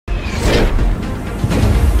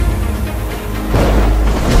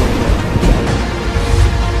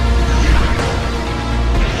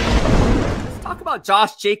about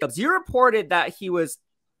Josh Jacobs? You reported that he was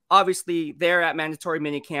obviously there at mandatory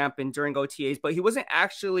minicamp and during OTAs, but he wasn't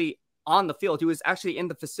actually on the field. He was actually in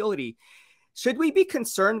the facility. Should we be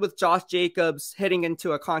concerned with Josh Jacobs heading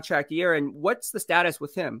into a contract year, and what's the status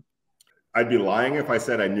with him? I'd be lying if I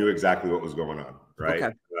said I knew exactly what was going on, right?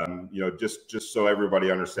 Okay. You know, just so everybody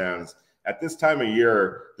understands, at this time of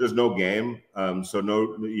year, there's no game. So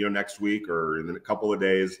no, you know, next week or in a couple of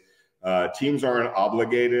days, teams aren't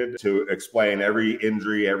obligated to explain every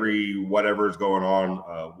injury, every whatever is going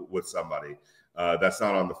on with somebody that's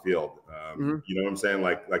not on the field. You know what I'm saying?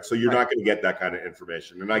 Like, so you're not going to get that kind of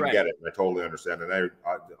information, and I get it, and I totally understand, and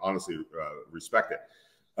I honestly respect it.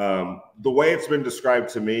 The way it's been described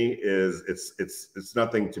to me is it's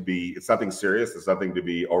nothing serious. It's nothing to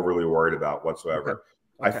be overly worried about whatsoever.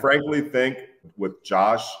 I frankly think with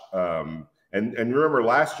Josh, and remember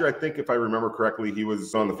last year, I think if I remember correctly, he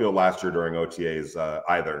was on the field last year during OTAs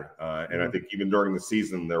and I think even during the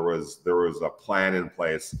season there was a plan in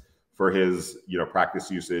place for his, you know, practice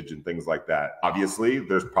usage and things like that. Obviously,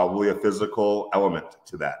 there's probably a physical element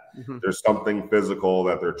to that. There's something physical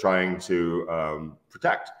that they're trying to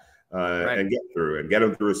protect and get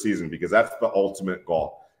him through a season, because that's the ultimate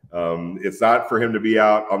goal. It's not for him to be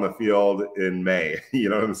out on the field in May, you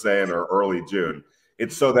know what I'm saying, or early June.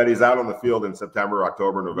 It's so that he's out on the field in September,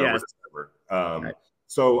 October, November, December.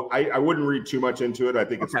 So I wouldn't read too much into it. I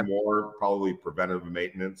think it's more probably preventative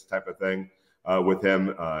maintenance type of thing. With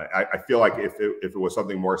him, I feel like if it was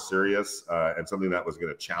something more serious and something that was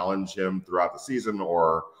going to challenge him throughout the season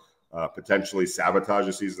or potentially sabotage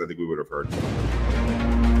the season, I think we would have heard.